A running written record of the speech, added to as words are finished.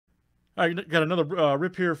All right, got another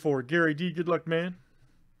rip here for Gary D. Good luck, man.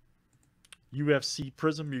 UFC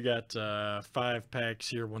Prizm. You got 5 packs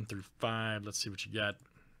here, 1 through 5. Let's see what you got.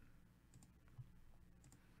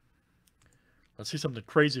 Let's see something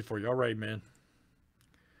crazy for you. All right, man.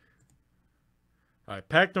 All right,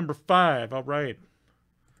 pack number 5. All right.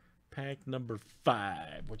 Pack number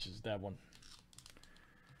 5, which is that one.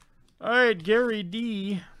 All right, Gary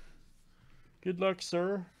D. Good luck,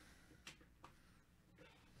 sir.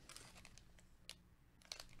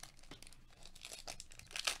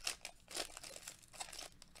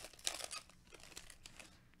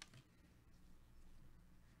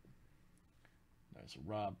 Nice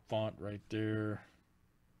Rob font right there.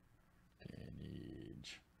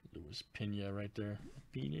 Page. Luis Pena right there.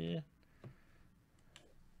 Pena.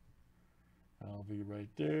 LV right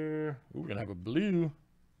there. Ooh, we're going to have a blue.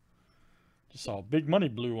 Just saw big money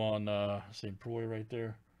blue on St. Croix right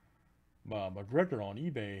there. McGregor on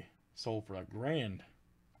eBay sold for $1,000.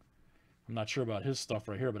 I'm not sure about his stuff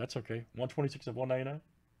right here, but that's okay. 126 of 199.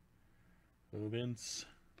 Oh, Vince.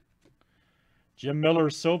 Jim Miller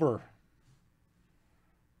silver.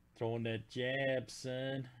 Throwing that jab,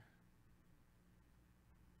 son.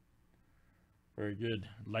 Very good.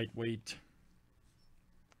 Lightweight.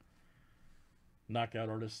 Knockout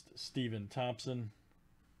artist Stephen Thompson.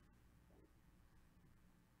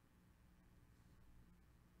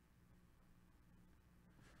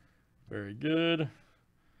 Very good.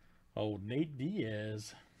 Oh, Nate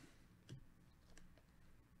Diaz.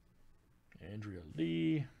 Andrea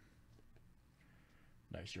Lee.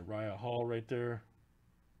 Nice Uriah Hall right there.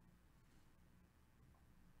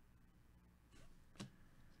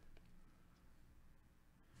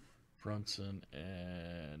 Brunson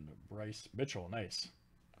and Bryce Mitchell. Nice.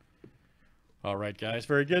 All right, guys.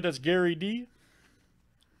 Very good. That's Gary D.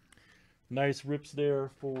 Nice rips there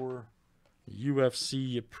for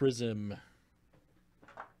UFC Prizm.